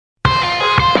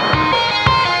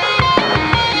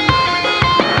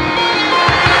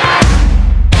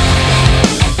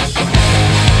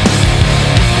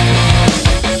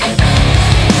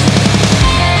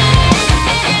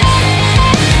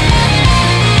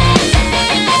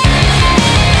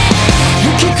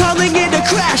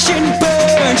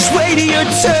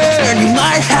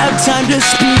to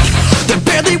speak. There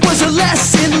barely was a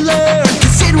lesson learned,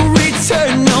 'cause it will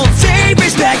return all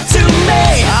favors back to me.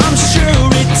 I'm sure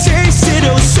it tasted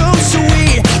oh so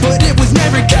sweet, but it was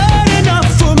never good enough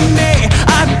for me.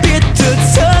 I bit the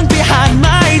tongue behind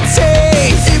my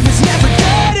taste. It was never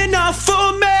good enough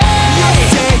for me. You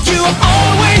say you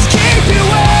always keep your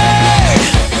word.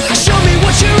 Show me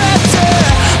what you're after.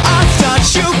 I thought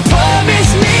you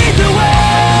promised me the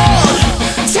world.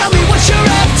 Tell me what you're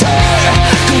after.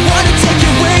 Don't wanna take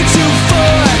it way too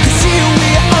far, 'cause here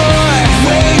we are,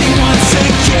 waiting once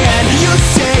again. You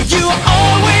say you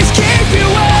always keep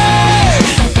your word.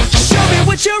 Show me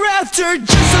what you're after,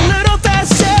 just a little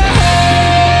faster.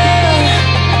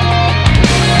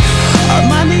 Are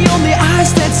mine the only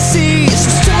eyes that see so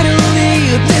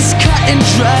steadily this cut and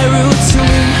dry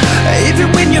routine? Even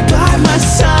when you're by my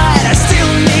side, I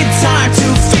still need time to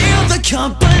feel the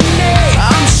company.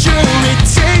 I'm sure it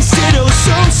tasted oh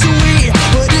so sweet,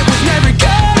 but it was never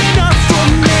good enough for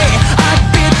me. I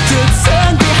bit the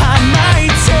tongue behind my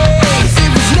taste.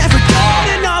 It was never good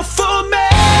enough for me.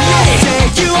 You say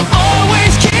you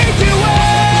always keep your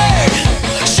word.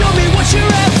 Show me what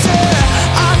you're after.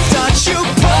 I thought you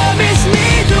promised me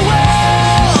the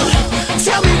world.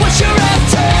 Tell me what you're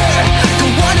after.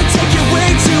 Don't wanna take it way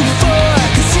too far,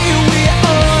 'cause here we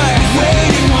are,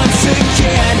 waiting once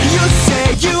again. You say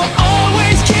you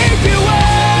always keep your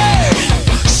word.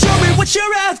 Show me what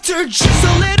you're after, just a